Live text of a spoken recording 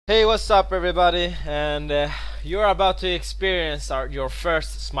Hey, what's up everybody, and you're about to experience your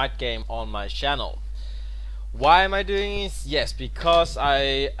first Smite game on my channel. Why am I doing this? Yes, because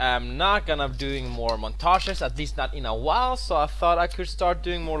I am not gonna be doing more montages, at least not in a while, so I thought I could start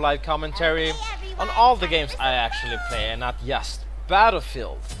doing more live commentary on all the games I actually play and not just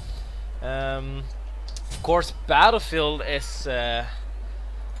Battlefield. Of course, Battlefield is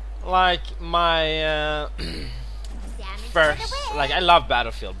like my first, like, I love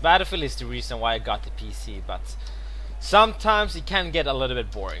Battlefield. Battlefield is the reason why I got the PC, but sometimes it can get a little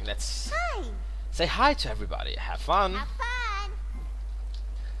bit boring. Let's say hi to everybody. Have fun. Have fun.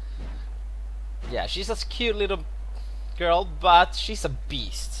 Yeah, she's a cute little girl, but she's a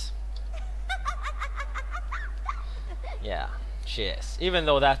beast. Yeah, she is. Even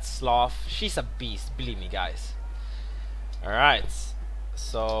though that's sloth, she's a beast. Believe me, guys. All right,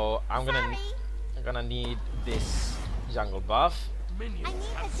 so I'm gonna need this jungle buff. I need the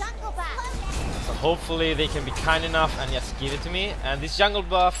jungle buff. So hopefully they can be kind enough and just give it to me. And this jungle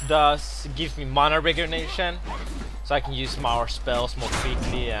buff gives me mana regeneration, so I can use more spells more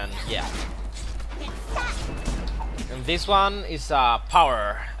quickly, and yeah. And this one is a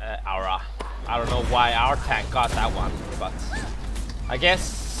power aura. I don't know why our tank got that one, but I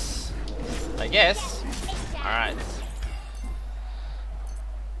guess. Alright.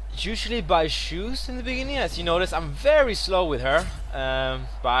 Usually buy shoes in the beginning. As you notice, I'm very slow with her,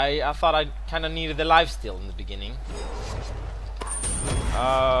 but I thought I kind of needed the lifesteal in the beginning.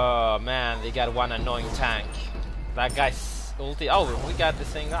 Oh man, they got one annoying tank. That guy's ulti. Oh, we got the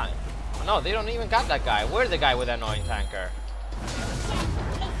same guy. Oh, no, they don't even got that guy. Where's the guy with the annoying tanker?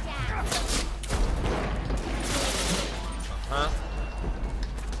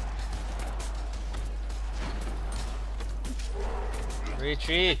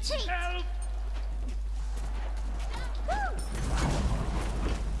 Retreat!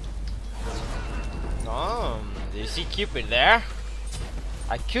 Oh, do you see Cupid there?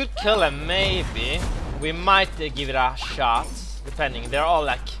 I could kill him, maybe. We might give it a shot, depending. They're all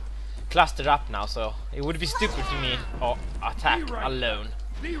like clustered up now, so it would be stupid for me to attack alone.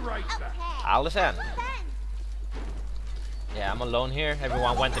 Be right back. I'll defend. Yeah, I'm alone here.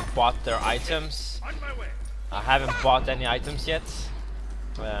 Everyone went and bought their items. On my way. I haven't bought any items yet.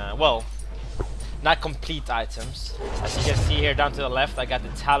 Well, not complete items. As you can see here down to the left, I got the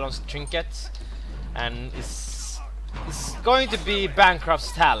Talon's trinket, and it's going to be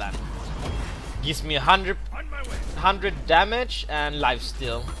Bancroft's Talon. Gives me 100 damage and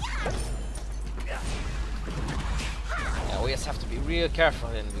lifesteal. Yeah, we just have to be real careful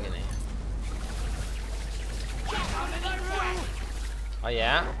in the beginning. Oh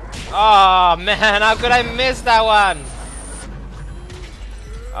yeah? Oh man, how could I miss that one?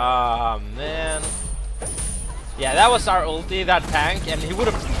 Oh man. Yeah, that was our ulti, that tank, and he would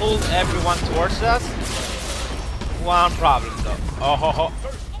have pulled everyone towards us. One problem though. Oh ho ho.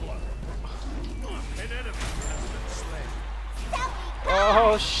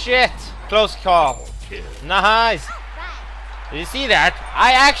 Oh shit! Close call. Nice! Did you see that?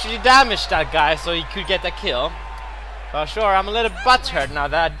 I actually damaged that guy so he could get a kill. For sure, I'm a little butthurt now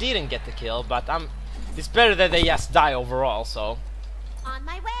that I didn't get the kill, but it's better that they just die overall, so. On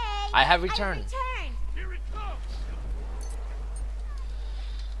my way. I have returned.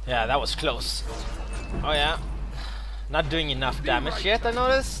 Yeah, that was close. Oh yeah. Not doing enough damage yet, I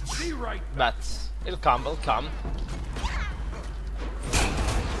noticed. But it'll come, it'll come.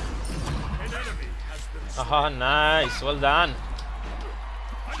 Oh, nice. Well done.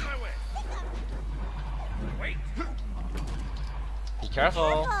 Be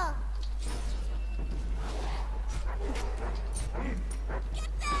careful.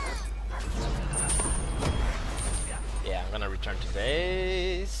 Yeah, I'm gonna return to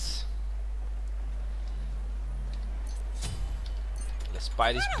base. Let's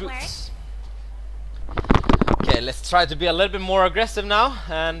buy these boots. Okay, let's try to be a little bit more aggressive now,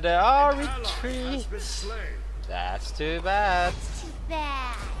 and retreat. That's too bad. Too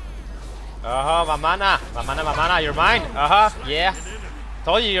bad. My mana, you're mine. Yeah.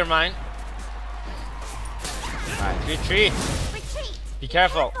 Told you you're mine. Alright, retreat. Retreat. Be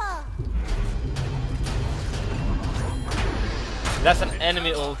careful. That's an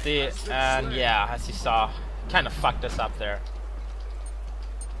enemy ulti, and yeah, as you saw, kind of fucked us up there.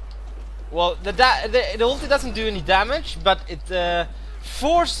 Well, the ulti doesn't do any damage, but it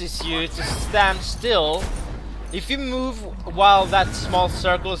forces you to stand still. If you move while that small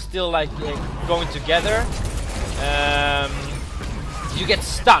circle is still like going together, you get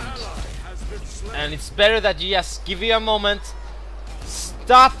stunned. And it's better that you just give you a moment,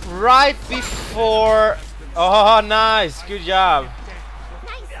 stop right before. Oh, nice, good job.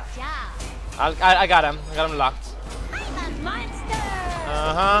 I got him. I got him locked. I'm a monster.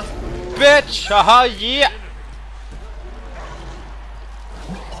 Uh-huh. Bitch! Haha, yeah!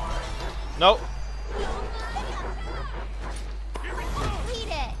 Nope. Complete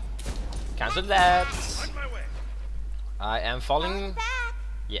it. Cancel that. On my way. I am Falling falling. back.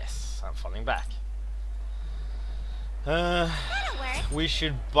 Yes, I'm falling back. That'll work. We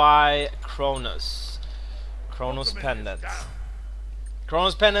should buy Kronos. Kronos Pendant.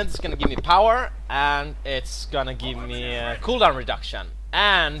 Kronos Pendant is gonna give me power, and it's gonna give me cooldown reduction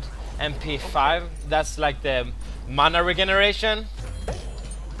and MP5. That's like the mana regeneration.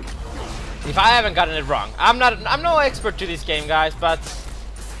 If I haven't gotten it wrong, I'm no expert to this game, guys, but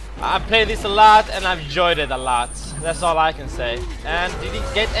I've played this a lot and I've enjoyed it a lot. That's all I can say. And did he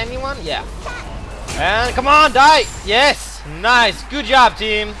get anyone? Yeah. And come on, die! Yes! Nice! Good job,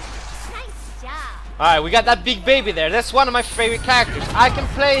 team! Nice job. Alright, we got that big baby there. That's one of my favorite characters. I can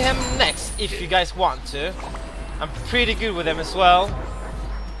play him next if you guys want to. I'm pretty good with him as well.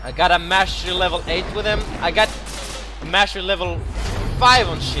 I got a mastery level 8 with him. I got mastery level 5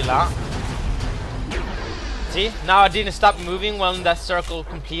 on Scylla. See? Now I didn't stop moving when that circle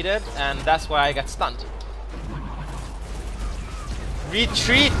completed, and that's why I got stunned.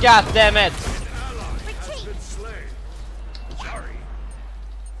 Retreat, goddammit! Retreat. Sorry.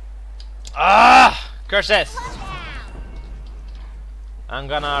 Ah! Curses! Slow down. I'm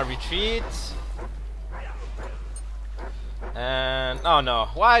gonna retreat. And oh no,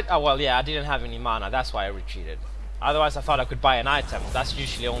 why? Oh well, yeah, I didn't have any mana. That's why I retreated. Otherwise, I thought I could buy an item. That's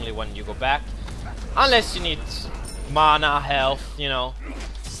usually only when you go back, unless you need mana, health. You know,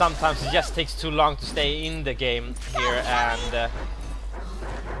 sometimes it just takes too long to stay in the game here. And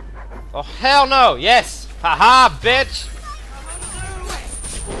oh hell no! Yes, haha, bitch!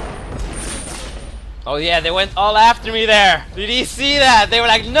 Oh yeah, they went all after me there. Did you see that? They were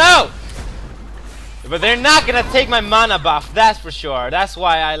like, no! But they're not gonna take my mana buff, that's for sure. That's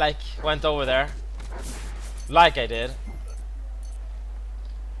why I like went over there. Like I did.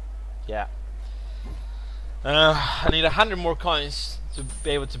 Yeah. I need 100 more coins to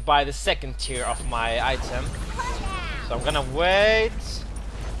be able to buy the second tier of my item. So I'm gonna wait.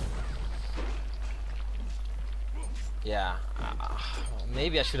 Yeah.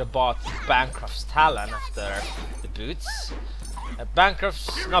 Maybe I should have bought Bancroft's Talon after the boots. Not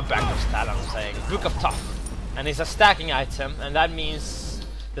Bancroft's Talon, I'm saying. Book of Tough. And it's a stacking item, and that means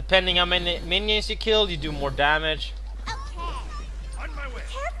depending how many minions you kill, you do more damage. Okay. On my way.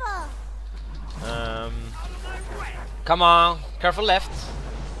 Careful. Come on, careful left.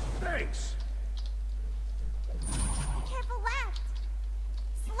 Thanks. Careful left.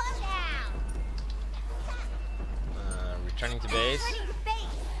 Slow down. Returning to base. Returning to base.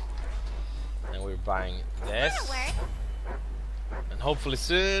 And we're buying this. That'll work. And hopefully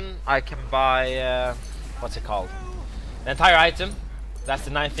soon I can buy, what's it called? The entire item. That's the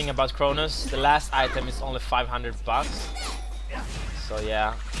nice thing about Kronos. The last item is only 500 bucks. So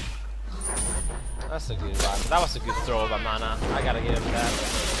yeah. That's a good one. That was a good throw of a mana. I gotta give him that.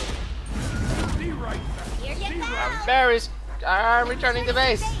 Be right back. Here you go. I'm returning to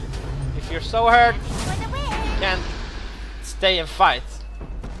base. If you're so hurt, For the win. you can't stay and fight.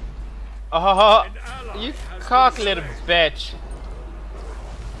 Oh, An ally you has cock been little slain. bitch.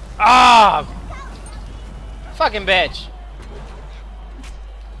 Ah! Fucking bitch.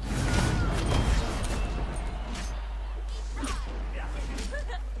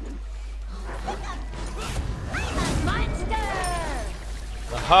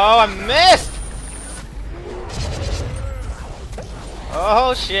 Oh, I missed!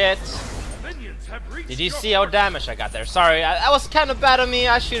 Oh shit. Minions have reached Did you your see how damage I got there? Sorry, that was kind of bad of me.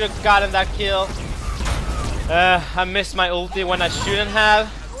 I should have gotten that kill. I missed my ulti when I shouldn't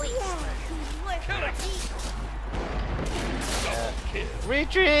have.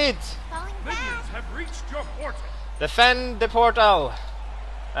 Retreat! Falling Minions back. have reached your portal. Defend the portal.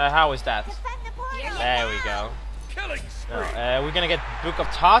 How is that? Defend the portal. There we go. Killing spree. No, we're gonna get Book of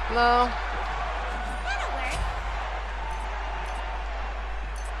Thoth now. That'll work.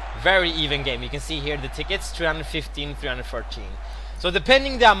 Very even game. You can see here the tickets 315, 313. So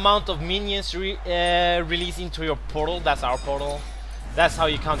depending the amount of minions release into your portal, that's our portal. That's how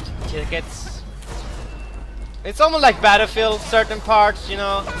you count tickets. It's almost like Battlefield, certain parts, you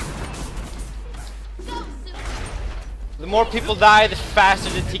know. The more people die, the faster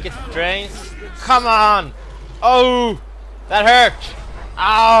the ticket drains. Come on! Oh! That hurt!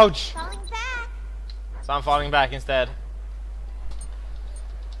 Ouch! Falling back. So I'm falling back instead.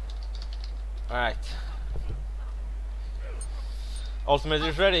 Alright. Ultimate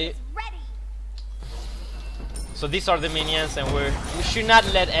is ready. Ready. So these are the minions, and we should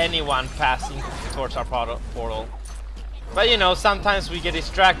not let anyone pass in towards our portal. But you know, sometimes we get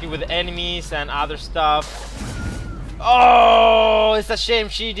distracted with enemies and other stuff. Oh, it's a shame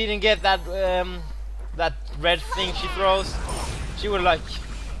she didn't get that that red thing she throws. She would like,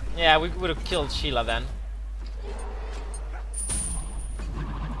 yeah, we would have killed Sheila then.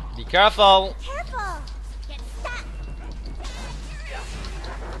 Be careful. Careful. Get stuck.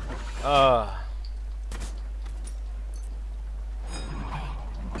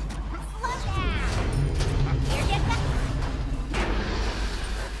 Slow down. Here you go.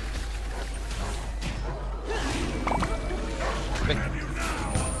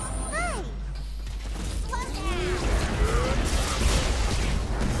 Hi. Slow down.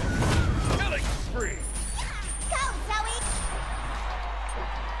 Killing spree. Go, Zoe.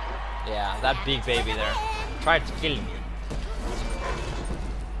 Yeah, that big baby there tried to kill me.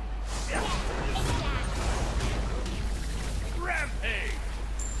 Rampage.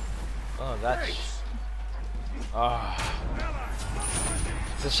 Oh, that's. Oh.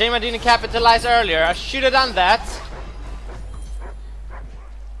 It's a shame I didn't capitalize earlier. I should have done that.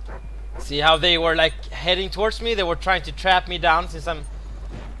 See how they were like heading towards me? They were trying to trap me down since I'm.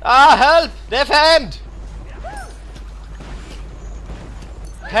 Ah, help! Defend!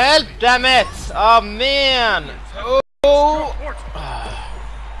 Help, damn it! Oh man! Oh!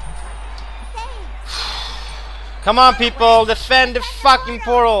 Come on, people! Defend the fucking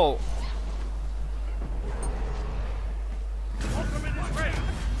portal!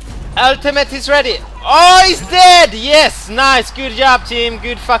 Ultimate is ready! Oh, he's dead! Yes! Nice! Good job, team!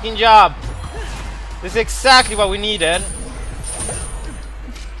 Good fucking job! This is exactly what we needed.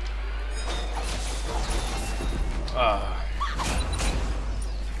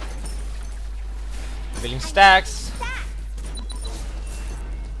 Building stacks.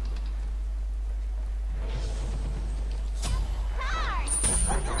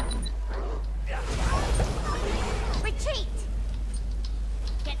 Retreat.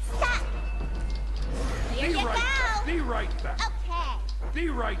 Get stuck. Here Be you right back. go. Be right back. Okay. Be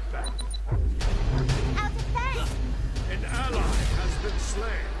right back. I'll defend. An ally has been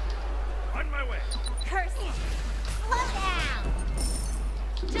slain. On my way. Curse. Slow down.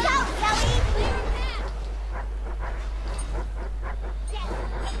 Go, Zoe.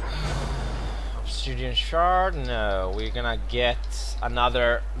 Obsidian shard? No, we're gonna get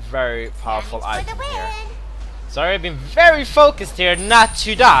another very powerful Thanks for item the here. win. Sorry, I've been very focused here not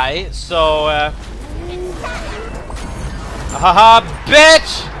to die, so haha,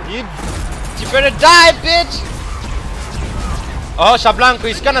 bitch! You better die, bitch! Oh, Shablanco,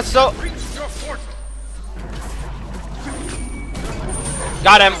 he's gonna so. Reach your fortune.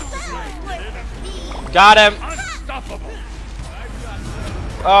 Got him! Got him! Unstoppable.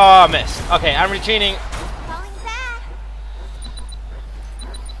 Oh, missed. Okay, I'm retreating. Falling back.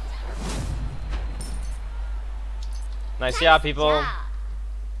 Nice job, people. Job.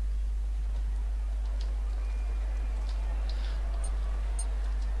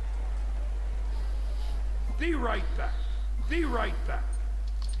 Be right back. Be right back.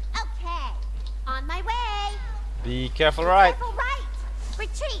 Okay. On my way. Be careful, right? Careful right.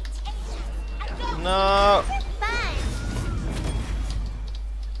 Retreat. No. Fun.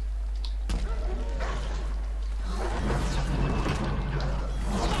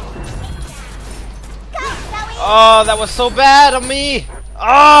 Go, Zoe. Oh, that was so bad of me.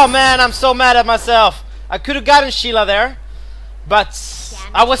 Oh man, I'm so mad at myself. I could have gotten Sheila there, but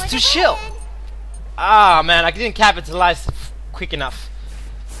I was too chill. Ah man, I didn't capitalize quick enough.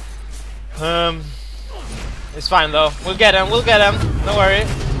 It's fine though. We'll get him. We'll get him. Don't worry.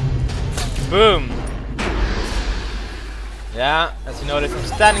 Boom. Yeah, as you notice, I'm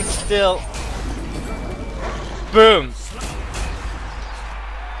standing still. Boom.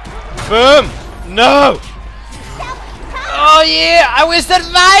 Boom. No. Oh yeah, I will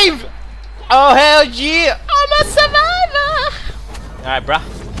survive. Oh hell yeah, I'm a survivor. Alright, bruh.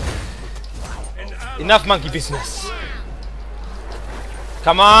 Enough monkey business.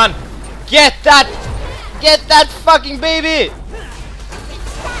 Come on, get that fucking baby.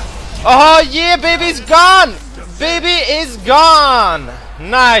 Oh yeah, baby's gone. Baby is gone.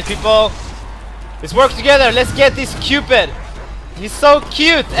 Nice, people. Let's work together. Let's get this Cupid. He's so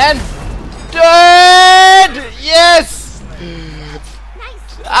cute and dead. Yes.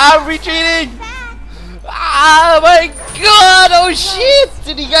 I'm retreating. Oh my god. Oh shit.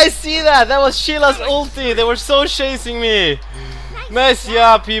 Did you guys see that? That was Sheila's ulti. They were so chasing me. Nice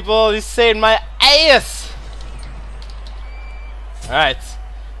job, people. You saved my ass. Alright.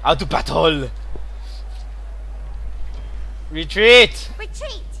 Out to battle. Retreat.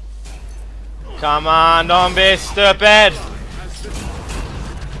 Retreat. Come on, don't be stupid.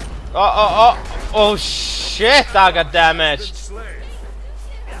 Oh shit, I got damaged.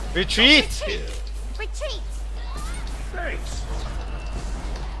 Retreat. Retreat. Thanks.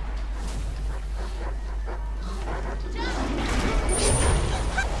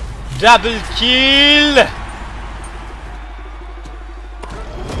 Double kill.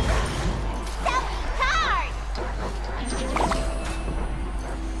 Card.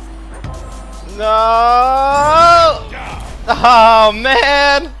 No. Oh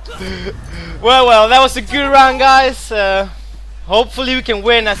man. Well, that was a good round, guys. Hopefully we can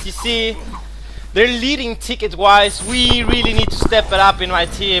win. As you see, they're leading ticket-wise. We really need to step it up in my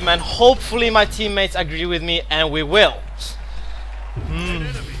team, and hopefully my teammates agree with me, and we will.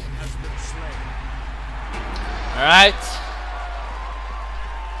 Alright.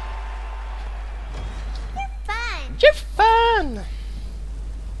 Fun. You're fun.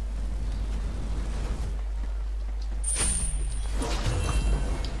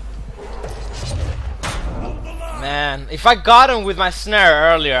 Man, if I got him with my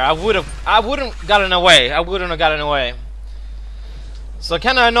snare earlier, I wouldn't gotten away. I wouldn't have gotten away. So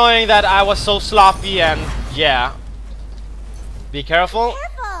kinda annoying that I was so sloppy, and yeah. Be careful.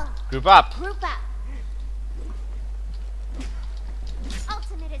 Careful. Group up. Group up.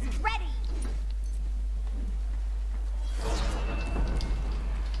 Ultimate is ready.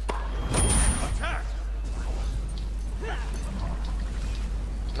 Attack.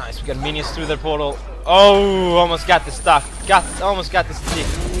 Nice, we got minions through the portal. Oh, almost got the stuff. Almost got the stick.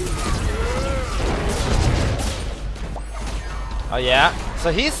 Oh yeah.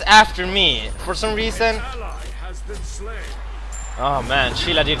 So he's after me for some reason. Ally has been slain. Oh man,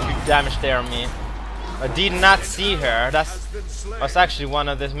 Sheila did good damage there on me. I did not see her. That's actually one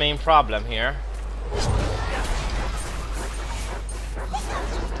of the main problem here.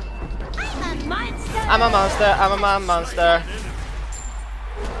 I'm a monster. I'm a monster. I'm a monster. Here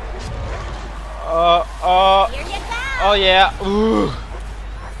you go. Oh yeah. Ooh.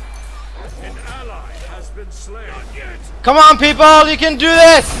 An ally has been slain. Not yet. Come on, people, you can do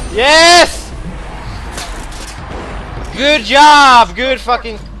this. Yes. Good job. Good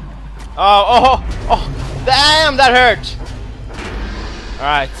fucking. Oh. Damn, that hurt. All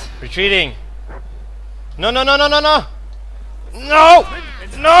right, retreating. No.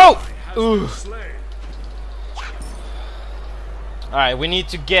 Ooh. All right, we need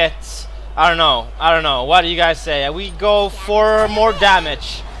to get. I don't know. What do you guys say? We go for more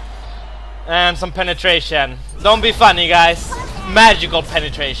damage and some penetration. Don't be funny, guys. Magical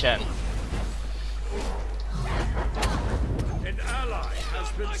penetration. An ally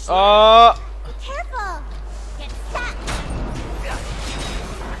has been slain. Oh. Careful. Get stuck.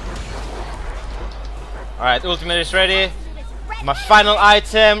 All right, ultimate is ready. Ultimate is ready. My final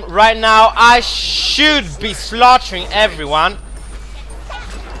item right now. I should be slaughtering everyone.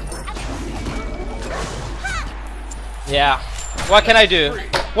 Yeah. What can I do?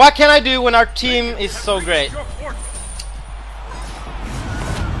 What can I do when our team is so great? Your force.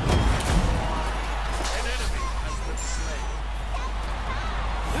 An enemy has been slain.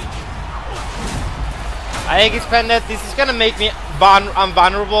 I expanded. This is gonna make me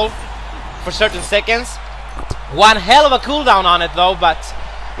invulnerable for certain seconds. One hell of a cooldown on it though, but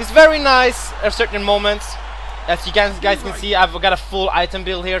it's very nice at certain moments. As you guys can see, I've got a full item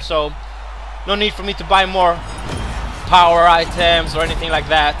build here, so no need for me to buy more power items or anything like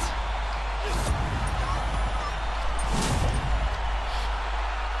that.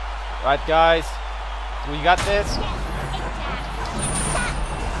 Right, guys, we got this.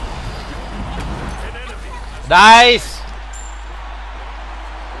 Nice.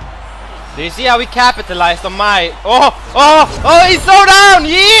 Do you see how we capitalized on my? Oh! He's so down.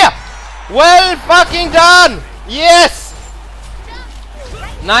 Yeah. Well fucking done. Yes.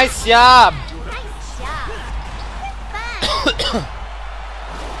 Nice job.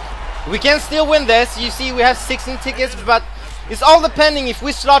 We can still win this. You see, we have 16 tickets, but it's all depending if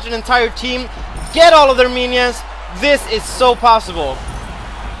we slaughter an entire team, get all of their minions. This is so possible.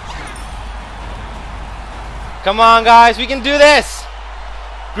 Come on, guys, we can do this.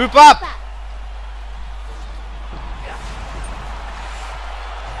 Group up.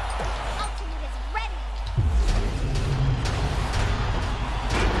 Ultimate is ready.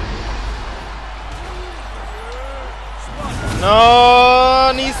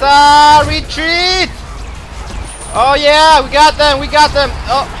 No, Nisa, retreat. Oh yeah, we got them.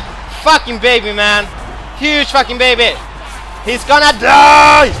 Oh, fucking baby, man. Huge fucking baby. He's gonna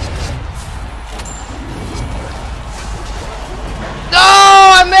die. No,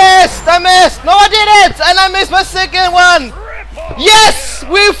 I missed. No, I didn't. And I missed my second one. Yes,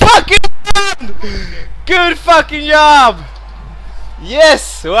 we fucking round! Good fucking job!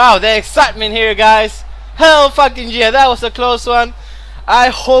 Yes! Wow, the excitement here, guys. Hell fucking yeah, that was a close one. I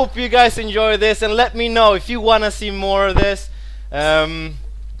hope you guys enjoy this, and let me know if you wanna see more of this. And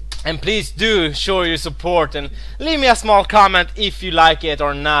please do show your support and leave me a small comment if you like it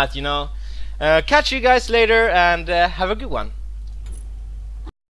or not, you know. Catch you guys later, and have a good one.